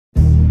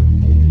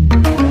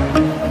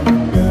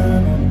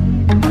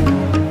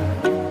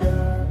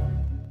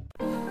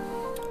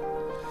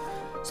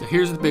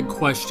here's the big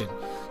question.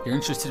 You're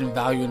interested in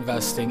value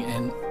investing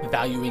and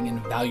valuing and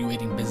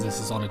evaluating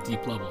businesses on a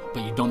deep level,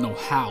 but you don't know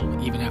how,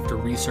 even after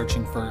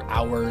researching for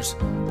hours,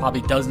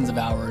 probably dozens of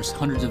hours,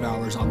 hundreds of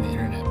hours on the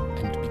internet,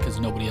 and because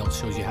nobody else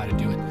shows you how to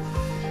do it.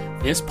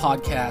 This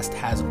podcast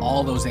has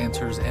all those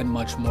answers and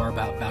much more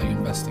about value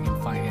investing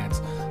and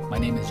finance. My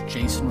name is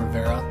Jason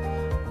Rivera.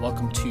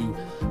 Welcome to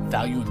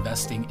Value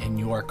Investing in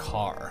Your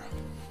Car.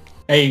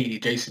 Hey,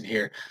 Jason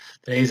here.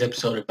 Today's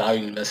episode of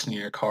Value Investing in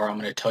Your Car, I'm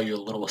going to tell you a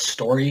little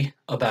story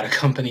about a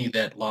company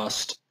that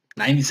lost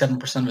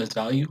 97% of its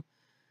value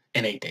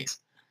in 8 days.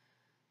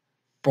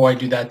 Before I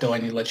do that, though, I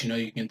need to let you know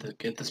you can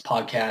get this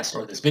podcast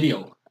or this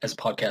video as a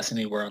podcast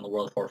anywhere in the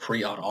world for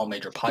free on all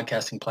major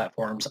podcasting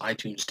platforms,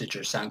 iTunes,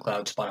 Stitcher,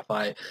 SoundCloud,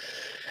 Spotify,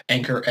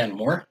 Anchor, and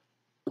more.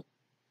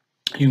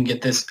 You can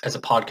get this as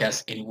a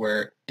podcast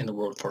anywhere in the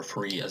world for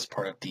free as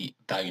part of the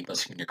Value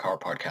Investing in Your Car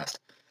podcast.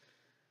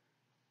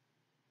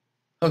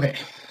 Okay,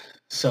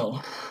 so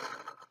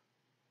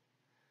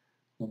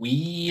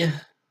we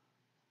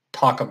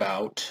talk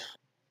about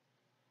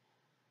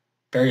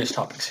various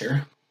topics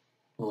here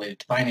related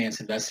to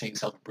finance, investing,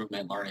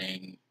 self-improvement,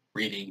 learning,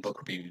 reading, book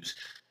reviews,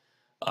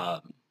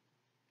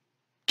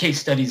 case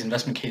studies,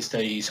 investment case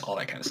studies, all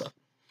that kind of stuff.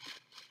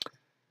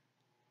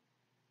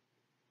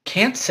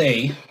 Can't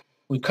say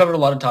we've covered a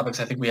lot of topics.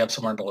 I think we have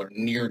somewhere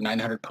near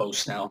 900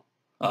 posts now,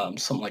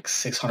 something like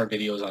 600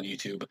 videos on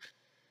YouTube.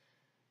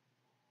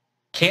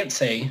 Can't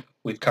say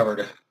we've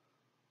covered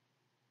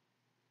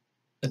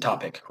the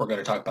topic we're going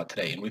to talk about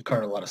today, and we've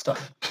covered a lot of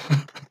stuff.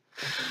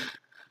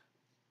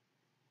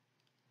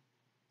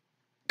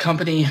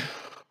 Company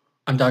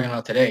I'm talking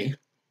about today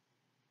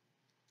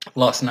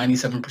lost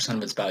 97%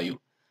 of its value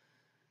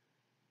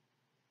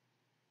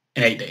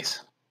in 8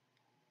 days.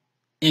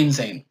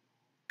 Insane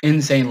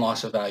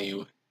loss of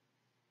value,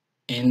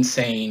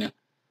 insane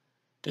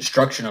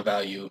destruction of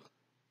value.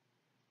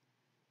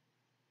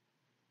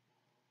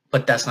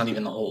 But that's not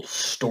even the whole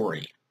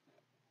story.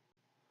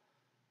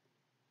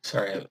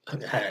 Sorry,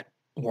 I had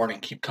a warning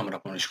keep coming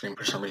up on my screen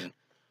for some reason.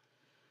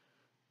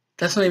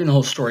 That's not even the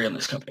whole story on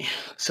this company.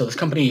 So this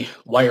company,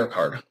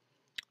 Wirecard,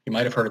 you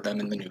might have heard of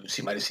them in the news.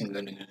 You might have seen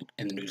them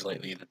in the news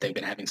lately that they've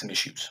been having some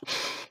issues,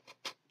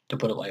 to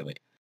put it lightly.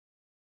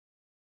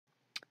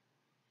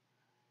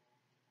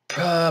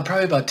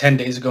 Probably about 10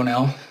 days ago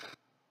now,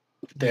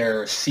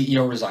 their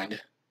CEO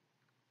resigned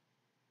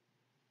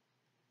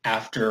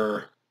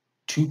after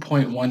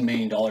 $2.1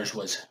 million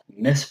was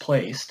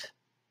misplaced.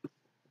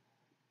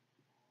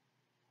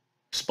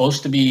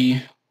 Supposed to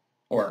be,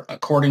 or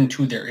according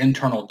to their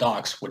internal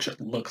docs, which it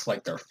looks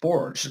like they're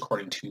forged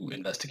according to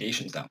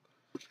investigations now.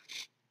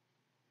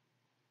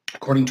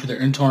 According to their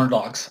internal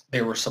docs,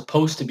 they were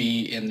supposed to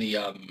be in the,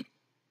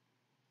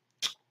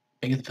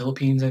 the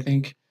Philippines, I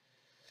think.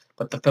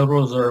 But the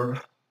Federal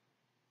Reserve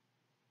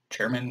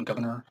chairman,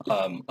 governor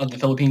of the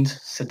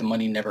Philippines said the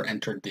money never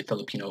entered the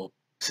Filipino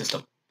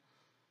system.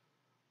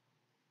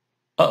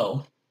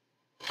 Uh-oh.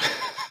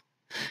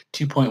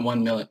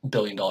 $2.1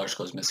 billion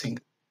goes missing.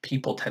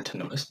 People tend to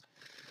notice.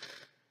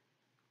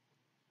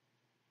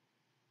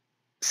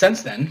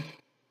 Since then,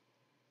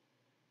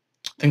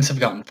 things have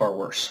gotten far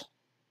worse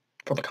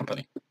for the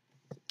company.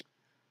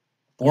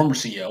 Former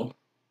CEO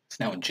is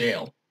now in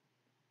jail.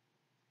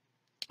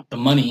 The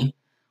money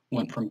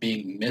went from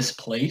being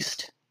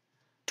misplaced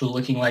to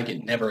looking like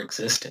it never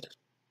existed.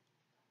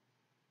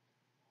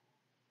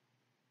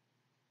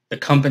 The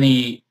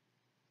company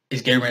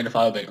is getting ready to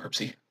file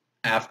bankruptcy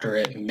after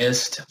it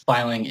missed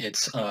filing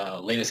its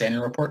latest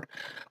annual report,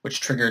 which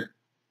triggered,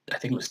 I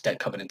think it was debt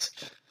covenants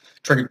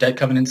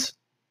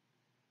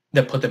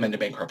that put them into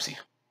bankruptcy.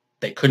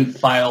 They couldn't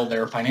file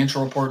their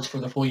financial reports for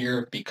the full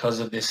year because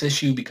of this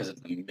issue, because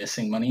of the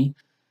missing money.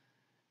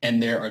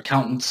 And their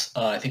accountants,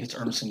 I think it's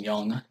Ernst &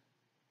 Young,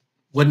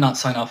 would not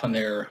sign off on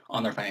their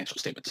financial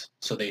statements.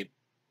 So they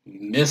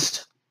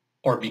missed,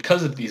 or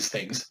because of these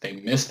things, they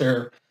missed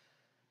their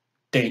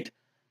date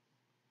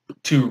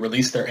to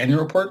release their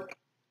annual report,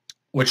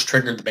 which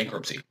triggered the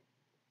bankruptcy,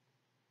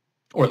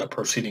 or the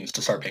proceedings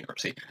to start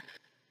bankruptcy.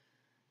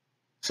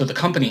 So the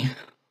company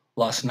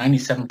lost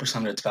 97%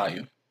 of its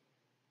value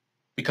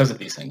because of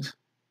these things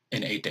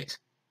in 8 days.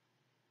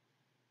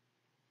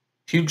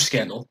 Huge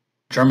scandal.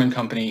 German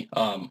company,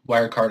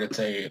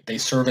 Wirecard. They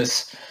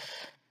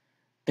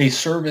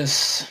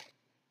service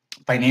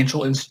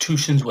financial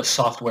institutions with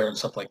software and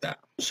stuff like that.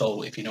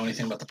 So if you know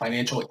anything about the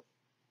financial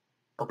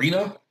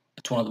arena,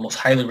 it's one of the most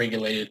highly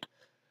regulated,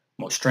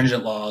 most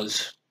stringent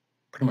laws,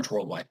 pretty much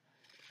worldwide.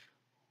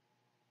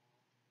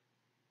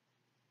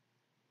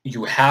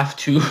 You have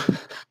to,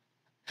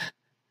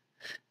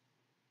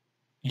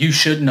 you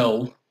should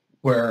know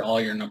where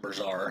all your numbers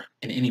are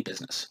in any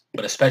business,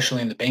 but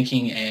especially in the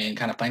banking and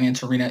kind of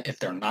finance arena. If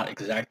they're not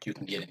exact, you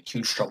can get in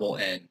huge trouble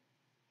and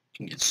you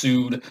can get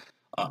sued.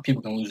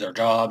 People can lose their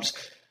jobs.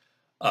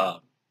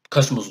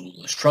 Customers will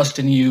lose trust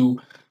in you,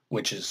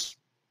 which is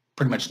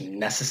pretty much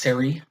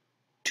necessary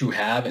to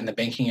have in the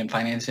banking and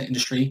finance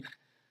industry.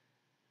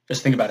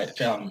 Just think about it.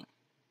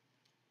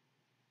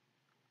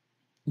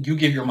 You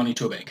give your money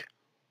to a bank.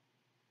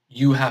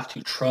 You have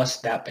to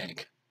trust that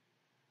bank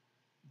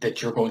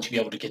that you're going to be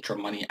able to get your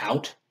money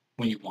out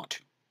when you want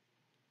to.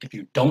 If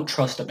you don't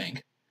trust a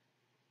bank,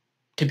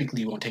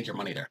 typically you won't take your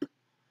money there.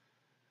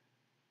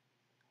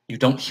 You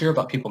don't hear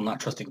about people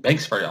not trusting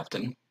banks very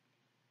often.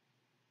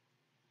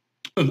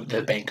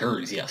 The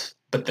bankers, yes,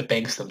 but the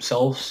banks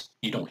themselves,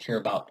 you don't hear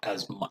about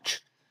as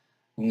much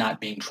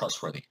not being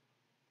trustworthy.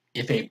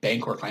 If a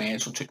bank or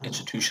financial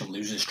institution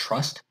loses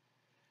trust,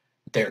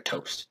 they're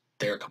toast.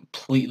 They're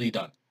completely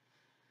done.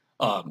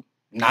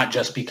 Not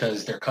just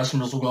because their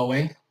customers will go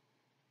away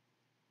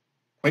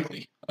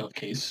quickly, of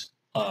case,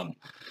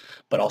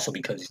 but also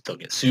because they'll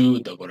get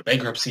sued, they'll go to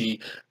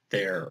bankruptcy,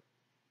 their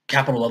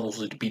capital levels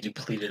will be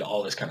depleted,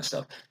 all this kind of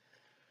stuff.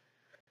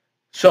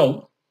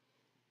 So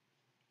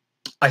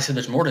I said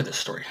there's more to this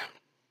story.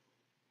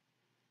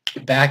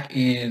 Back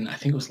in, I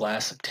think it was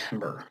last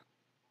September,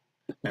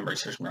 memory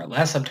serves me right,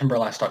 last October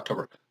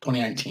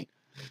 2019,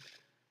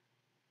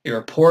 a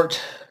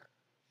report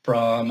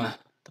from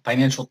the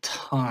Financial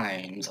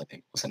Times, I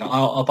think, and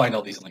I'll find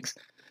all these links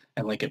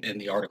and link it in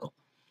the article.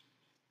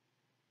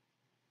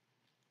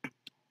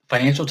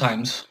 Financial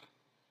Times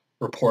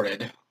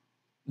reported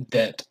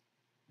that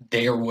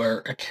there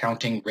were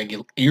accounting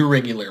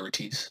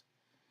irregularities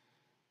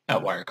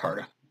at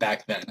Wirecard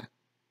back then,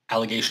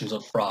 allegations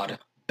of fraud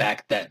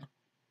back then.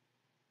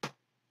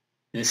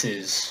 This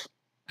is,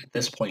 at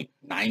this point,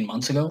 9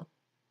 months ago,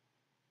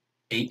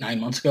 9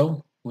 months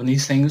ago, when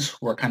these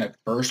things were kind of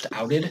first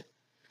outed,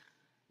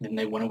 then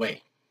they went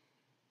away.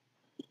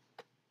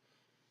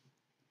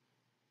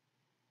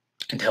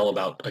 Until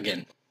about,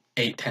 again,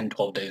 8, 10,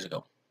 12 days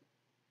ago.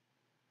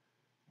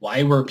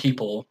 Why were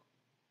people,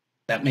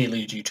 that may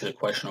lead you to the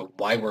question of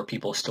why were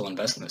people still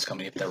investing in this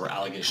company if there were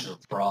allegations of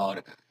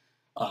fraud,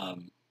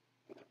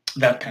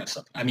 that kind of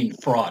stuff. I mean,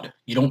 fraud.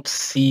 You don't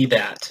see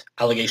that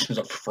allegations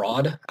of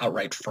fraud,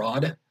 outright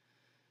fraud,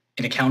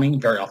 in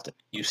accounting very often.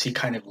 You see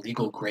kind of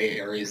legal gray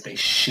areas. They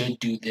should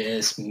do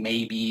this.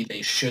 Maybe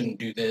they shouldn't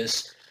do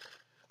this.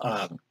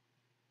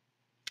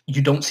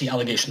 You don't see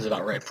allegations of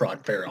outright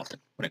fraud very often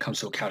when it comes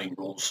to accounting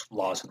rules,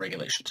 laws, and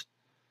regulations.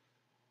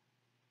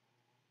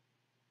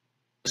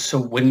 So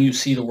when you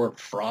see the word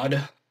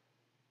fraud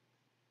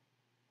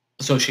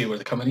associated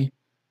with a company,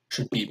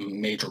 should be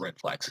major red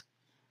flags.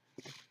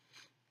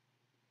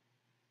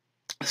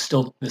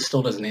 This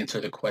still doesn't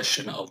answer the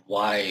question of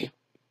why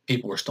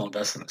people were still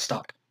investing in the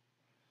stock.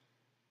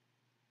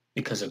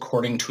 Because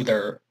according to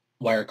their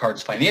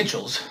Wirecard's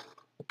financials,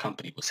 the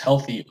company was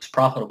healthy, it was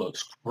profitable, it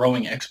was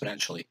growing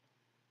exponentially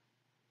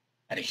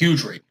at a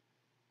huge rate.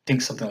 I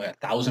think something like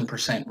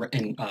 1,000%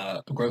 in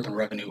growth in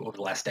revenue over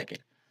the last decade.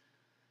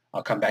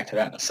 I'll come back to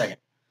that in a second.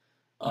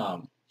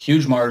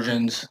 Huge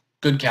margins,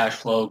 good cash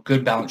flow,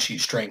 good balance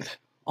sheet strength,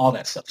 all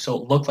that stuff. So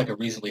it looked like a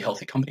reasonably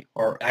healthy company,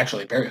 or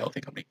actually a very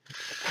healthy company,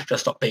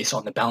 just based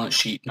on the balance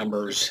sheet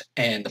numbers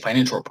and the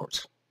financial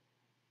reports.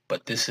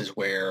 But this is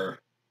where,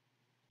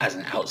 as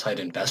an outside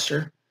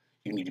investor,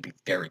 you need to be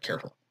very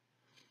careful.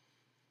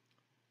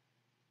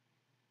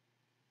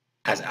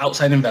 As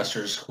outside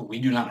investors, we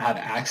do not have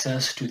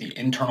access to the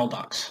internal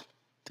docs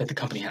that the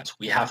company has.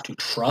 We have to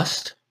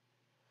trust,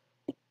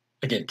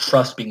 again,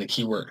 trust being the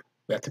key word.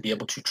 We have to be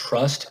able to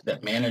trust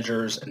that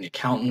managers and the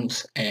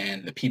accountants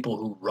and the people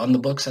who run the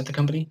books at the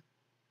company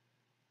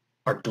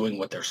are doing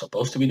what they're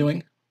supposed to be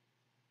doing,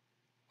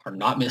 are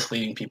not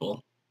misleading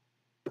people,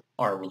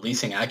 are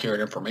releasing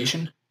accurate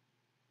information,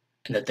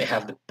 and that they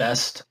have the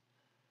best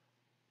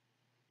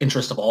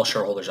interest of all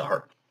shareholders at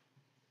heart.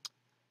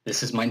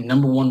 This is my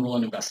number one rule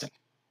in investing.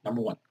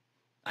 Number one,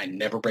 I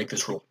never break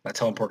this rule. That's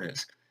how important it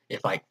is.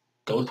 If I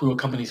go through a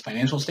company's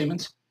financial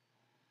statements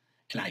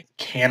and I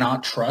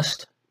cannot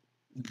trust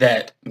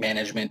that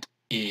management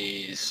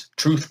is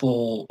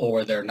truthful,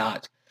 or they're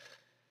not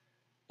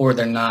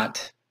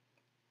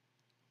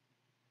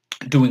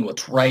doing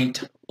what's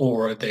right,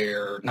 or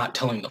they're not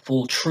telling the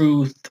full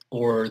truth,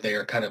 or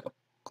they're kind of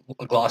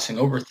glossing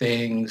over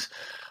things,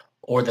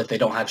 or that they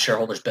don't have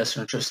shareholders' best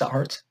interests at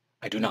heart,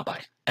 I do not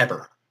buy.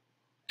 Ever.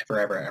 Ever,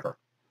 ever, ever.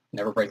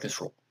 Never break this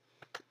rule.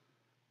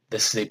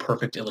 This is a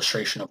perfect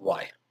illustration of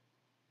why.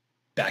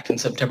 Back in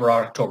September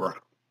or October,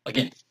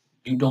 again,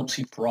 you don't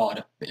see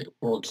fraud, the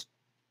world's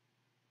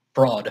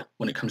fraud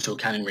when it comes to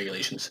accounting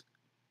regulations.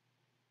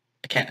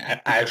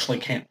 I actually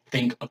can't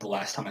think of the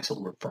last time I saw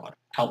the word fraud.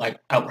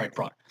 Outright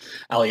fraud.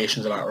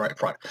 Allegations of outright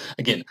fraud.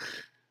 Again,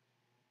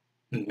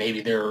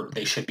 maybe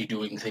they should be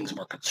doing things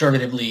more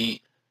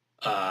conservatively.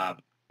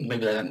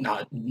 Maybe they're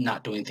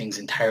not doing things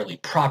entirely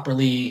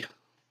properly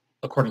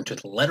according to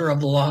the letter of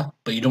the law,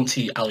 but you don't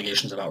see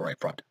allegations of outright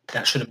fraud.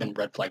 That should have been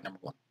red flag number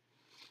one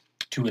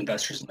to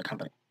investors in the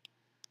company.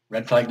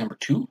 Red flag number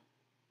two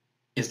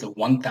is the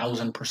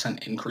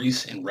 1,000%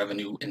 increase in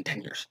revenue in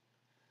 10 years.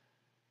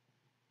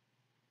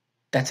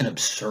 That's an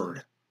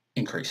absurd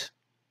increase.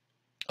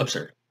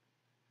 Absurd.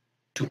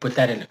 To put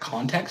that into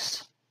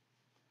context,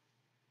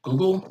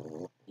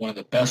 Google, one of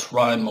the best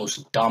run,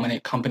 most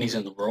dominant companies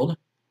in the world,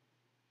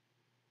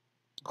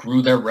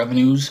 grew their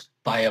revenues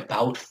by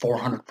about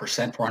 400%,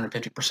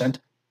 450%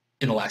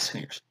 in the last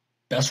 10 years.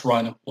 best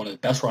run,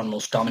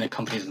 most dominant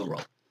companies in the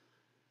world.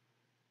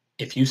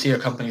 If you see a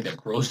company that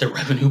grows their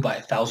revenue by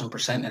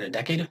 1,000% in a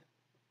decade,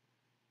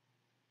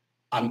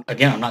 I'm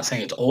not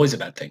saying it's always a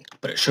bad thing,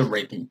 but it should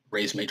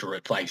raise major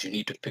red flags. You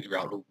need to figure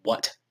out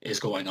what is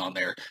going on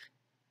there,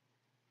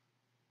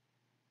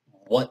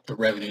 what the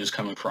revenue is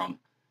coming from,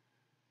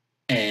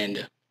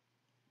 and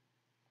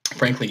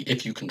frankly,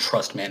 if you can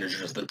trust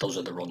managers that those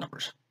are the real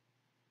numbers.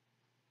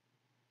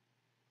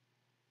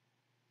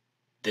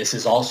 This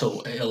is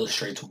also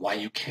illustrates why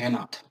you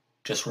cannot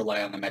just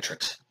rely on the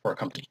metrics for a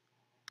company,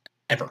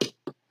 ever.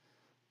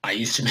 I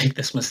used to make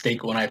this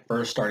mistake when I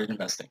first started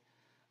investing.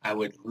 I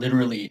wouldn't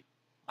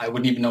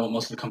even know what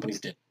most of the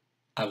companies did.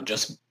 I would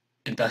just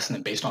invest in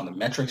them based on the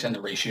metrics and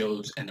the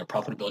ratios and their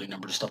profitability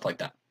numbers, stuff like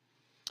that.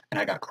 And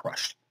I got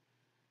crushed.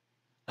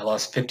 I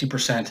lost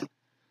 50%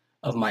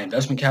 of my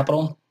investment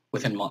capital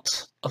within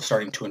months of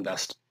starting to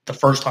invest. The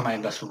first time I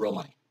invested real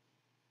money,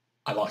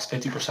 I lost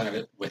 50% of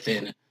it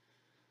within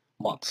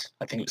months.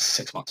 I think it was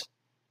 6 months,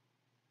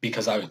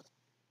 because I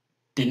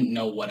didn't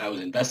know what I was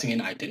investing in.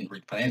 I didn't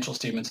read financial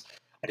statements.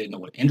 I didn't know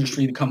what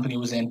industry the company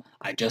was in.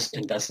 I just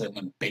invested in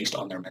them based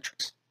on their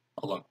metrics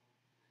alone.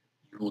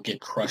 You will get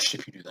crushed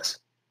if you do this.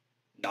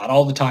 Not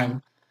all the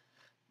time,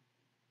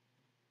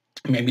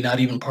 maybe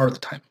not even part of the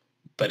time,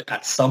 but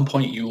at some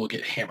point you will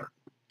get hammered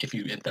if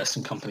you invest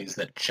in companies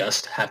that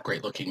just have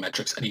great looking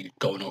metrics and you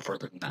go no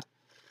further than that.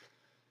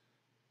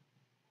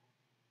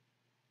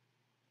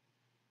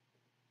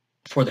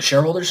 For the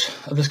shareholders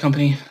of this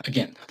company,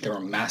 again, there are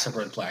massive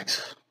red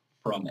flags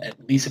from at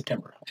least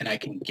September, and I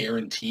can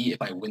guarantee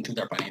if I went through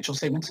their financial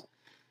statements,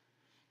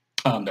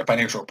 their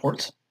financial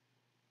reports,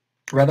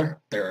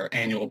 their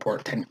annual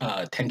report,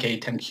 10K,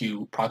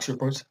 10Q proxy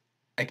reports,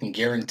 I can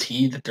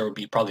guarantee that there would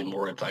be probably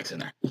more red flags in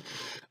there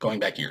going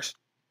back years.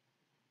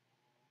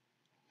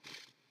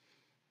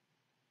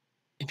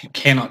 If you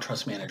cannot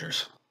trust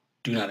managers,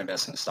 do not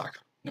invest in the stock,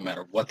 no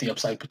matter what the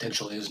upside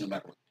potential is, no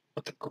matter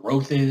what the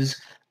growth is,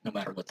 no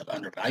matter what the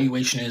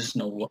undervaluation is,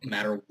 no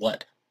matter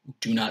what,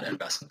 do not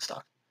invest in the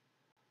stock.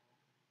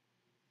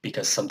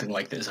 Because something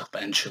like this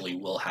eventually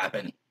will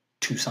happen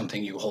to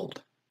something you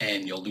hold,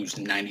 and you'll lose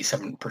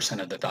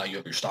 97% of the value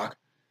of your stock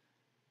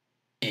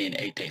in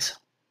 8 days.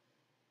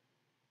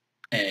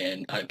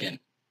 And again,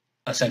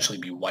 essentially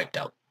be wiped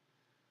out.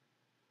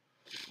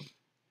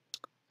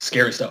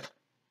 Scary stuff.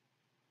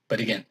 But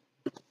again,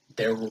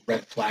 there were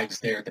red flags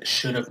there that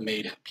should have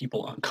made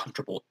people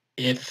uncomfortable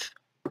if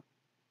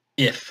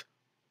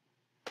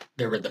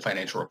they read the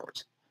financial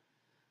reports.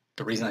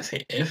 The reason I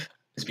say if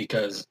is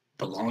because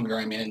the longer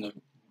I'm in the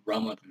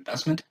realm of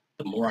investment,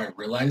 the more I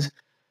realize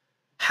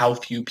how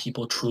few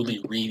people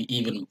truly read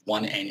even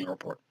one annual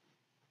report.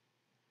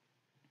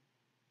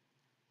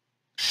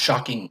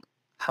 Shocking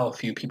how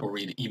few people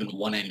read even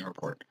one annual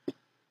report.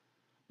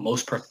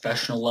 Most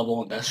professional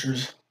level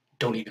investors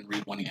don't even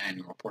read one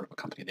annual report of a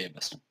company they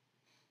invest in.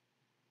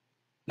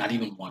 Not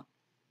even one.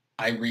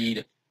 I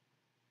read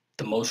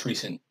the most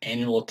recent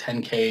annual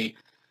 10K,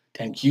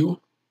 10Q,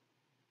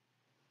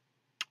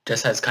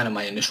 just as kind of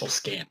my initial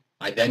scan.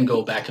 I then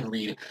go back and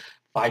read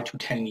 5 to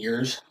 10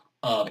 years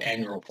of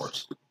annual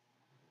reports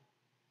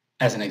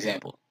as an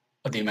example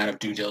of the amount of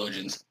due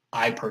diligence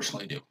I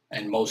personally do.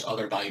 And most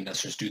other value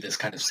investors do this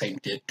kind of same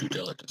due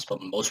diligence.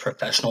 But most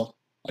professional,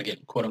 again,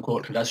 quote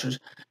unquote, investors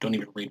don't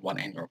even read one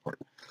annual report.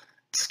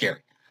 It's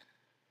scary.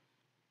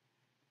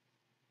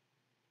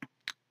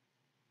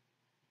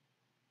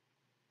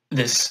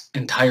 This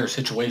entire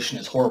situation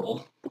is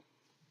horrible.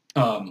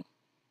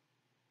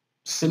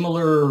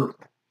 Similar-ish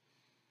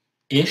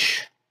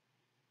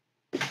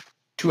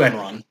to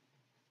Enron,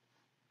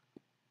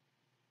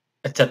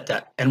 except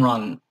that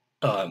Enron,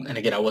 and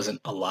again, I wasn't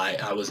alive,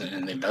 I wasn't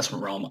in the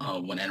investment realm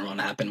when Enron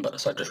happened, but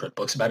so I just read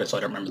books about it, so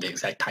I don't remember the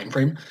exact time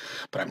frame,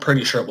 but I'm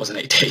pretty sure it wasn't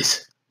 8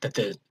 days that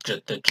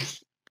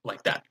just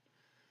like that.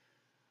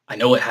 I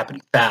know it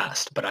happened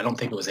fast, but I don't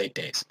think it was 8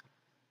 days.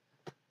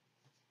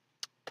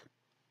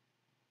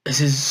 This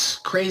is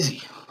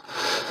crazy.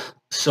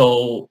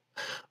 So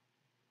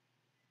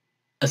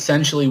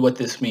essentially what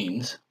this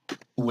means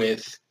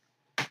with,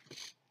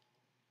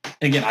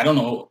 again, I don't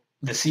know,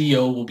 the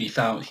CEO will be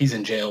found, he's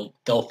in jail,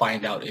 they'll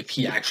find out if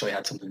he actually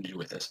had something to do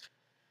with this.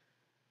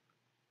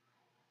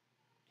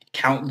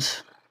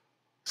 Accountants,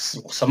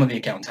 some of the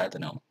accountants had to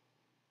know.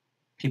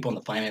 People in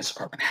the finance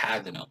department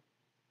had to know.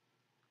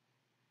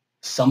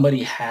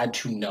 Somebody had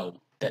to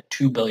know that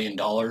 $2 billion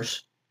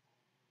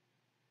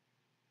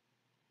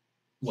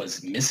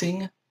was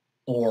missing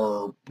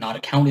or not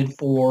accounted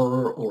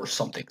for or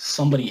something.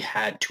 Somebody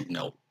had to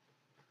know.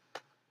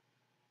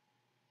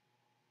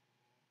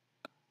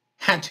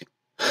 Had to.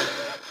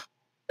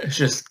 It's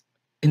just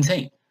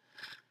insane.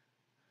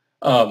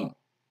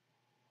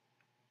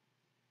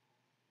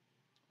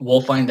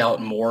 We'll find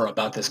out more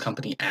about this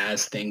company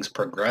as things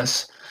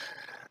progress.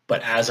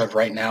 But as of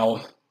right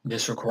now,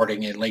 this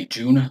recording in late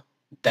June,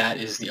 that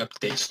is the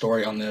up-to-date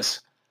story on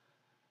this.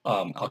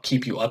 I'll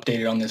keep you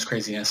updated on this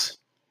craziness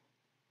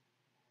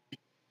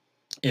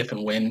if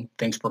and when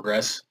things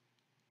progress.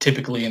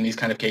 Typically in these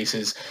kind of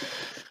cases,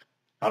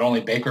 Not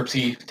only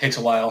bankruptcy takes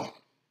a while,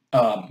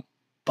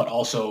 but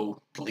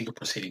also the legal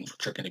proceedings,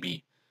 which are going to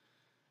be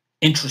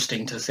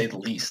interesting to say the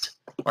least,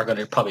 are going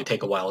to probably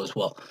take a while as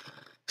well.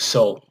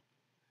 So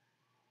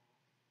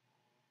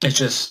it's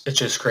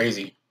just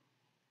crazy.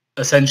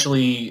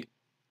 Essentially,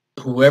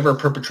 whoever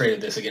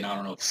perpetrated this, again, I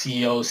don't know,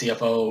 CEO,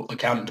 CFO,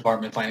 accounting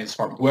department, finance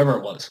department, whoever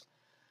it was,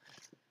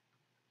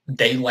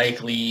 they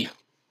likely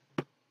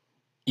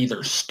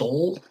either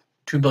stole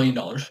 $2 billion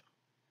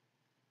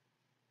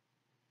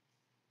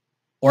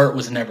or it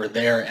was never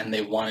there and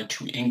they wanted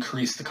to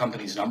increase the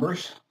company's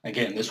numbers.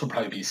 Again, this would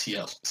probably be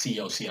CEO,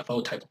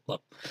 CFO type of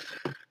level.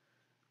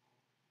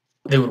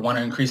 They would want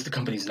to increase the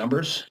company's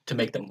numbers to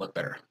make them look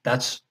better.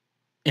 That's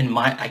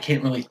I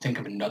can't really think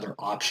of another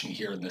option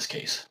here in this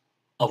case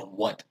of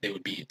what they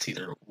would be. It's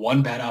either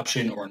one bad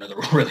option or another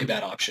really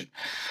bad option.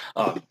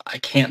 I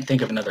can't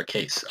think of another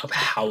case of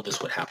how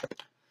this would happen.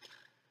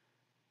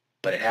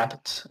 But it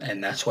happens,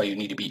 and that's why you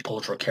need to be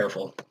ultra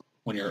careful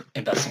when you're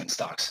investing in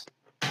stocks.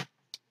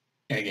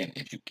 And again,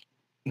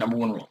 number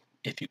one rule,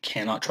 if you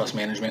cannot trust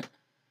management,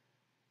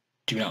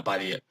 do not buy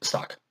the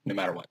stock, no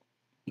matter what.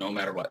 No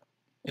matter what.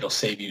 It'll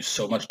save you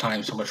so much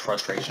time, so much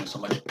frustration, so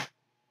much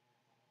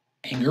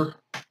angriness.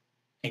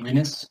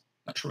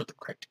 Not sure what the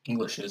correct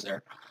English is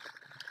there.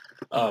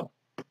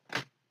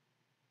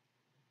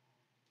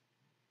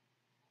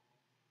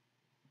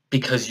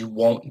 Because you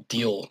won't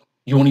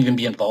even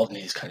be involved in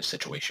these kind of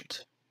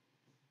situations.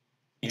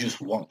 You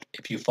just won't.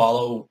 If you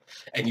follow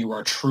and you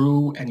are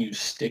true and you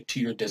stick to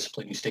your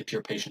discipline, you stick to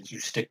your patience, you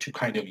stick to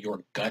kind of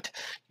your gut,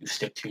 you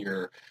stick to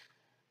your,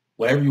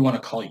 whatever you want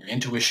to call it, your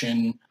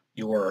intuition,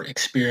 your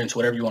experience,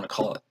 whatever you want to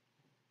call it.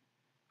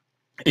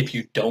 If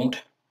you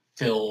don't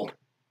feel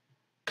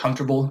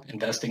comfortable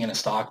investing in a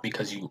stock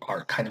because you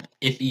are kind of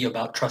iffy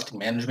about trusting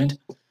management,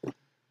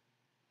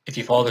 if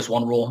you follow this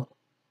one rule,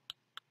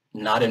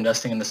 not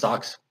investing in the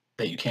stocks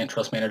that you can't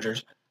trust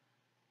managers,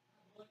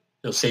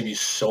 it'll save you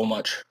so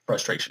much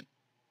frustration,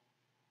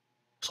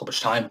 so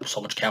much time,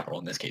 so much capital.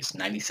 In this case,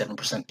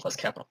 97% plus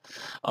capital.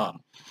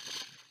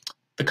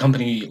 The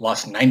company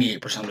lost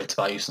 98% of its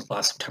value since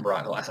last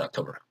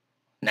October.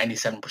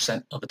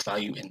 97% of its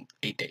value in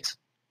 8 days.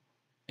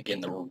 Again,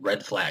 there were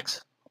red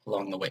flags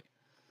along the way.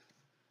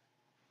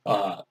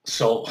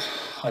 So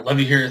I'd love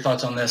to hear your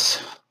thoughts on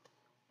this.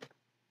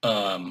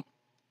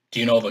 Do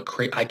you know of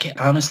I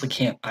honestly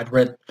can't. I've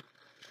read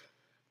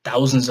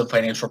thousands of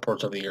financial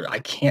reports over the year. I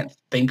can't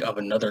think of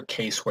another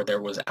case where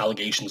there was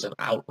allegations of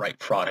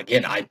outright fraud.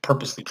 Again, I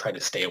purposely try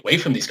to stay away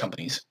from these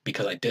companies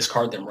because I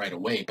discard them right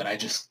away. But I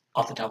just,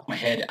 off the top of my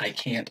head, I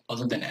can't,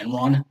 other than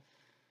Enron,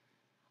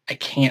 I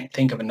can't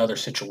think of another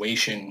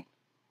situation.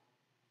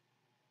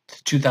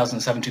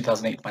 2007,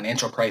 2008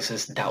 financial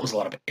crisis, that was a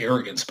lot of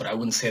arrogance, but I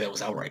wouldn't say that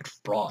was outright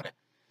fraud.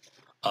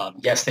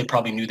 Yes, they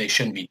probably knew they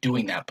shouldn't be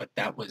doing that, but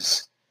that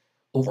was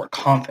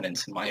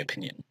overconfidence, in my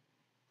opinion.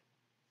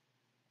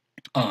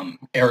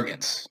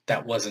 Arrogance,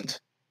 that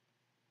wasn't,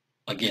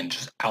 again,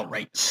 just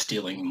outright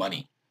stealing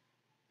money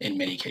in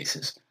many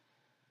cases.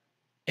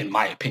 In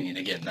my opinion,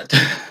 again, that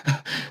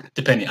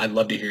depending, I'd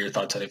love to hear your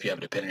thoughts on it if you have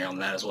an opinion on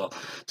that as well.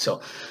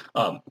 So,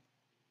 love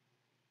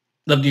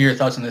to hear your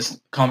thoughts on this.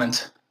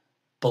 Comments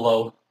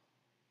below.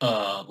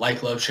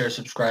 Like, love, share,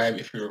 subscribe.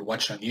 If you're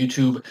watching on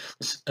YouTube,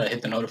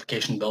 hit the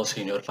notification bell so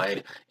you're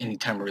notified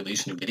anytime we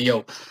release a new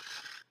video.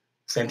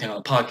 Same thing on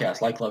the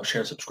podcast. Like, love,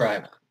 share,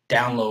 subscribe,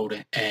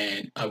 download,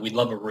 and we'd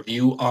love a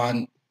review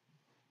on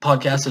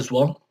podcasts as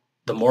well.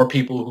 The more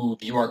people who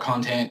view our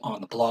content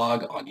on the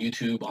blog, on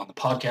YouTube, on the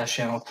podcast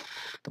channel,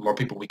 the more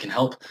people we can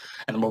help,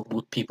 and the more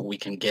people we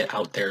can get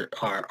out there,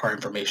 our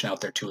information out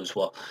there too as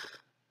well.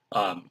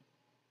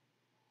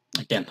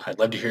 Again, I'd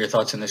love to hear your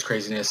thoughts on this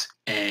craziness,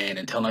 and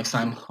until next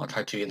time, I'll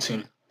talk to you again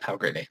soon. Have a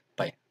great day.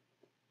 Bye.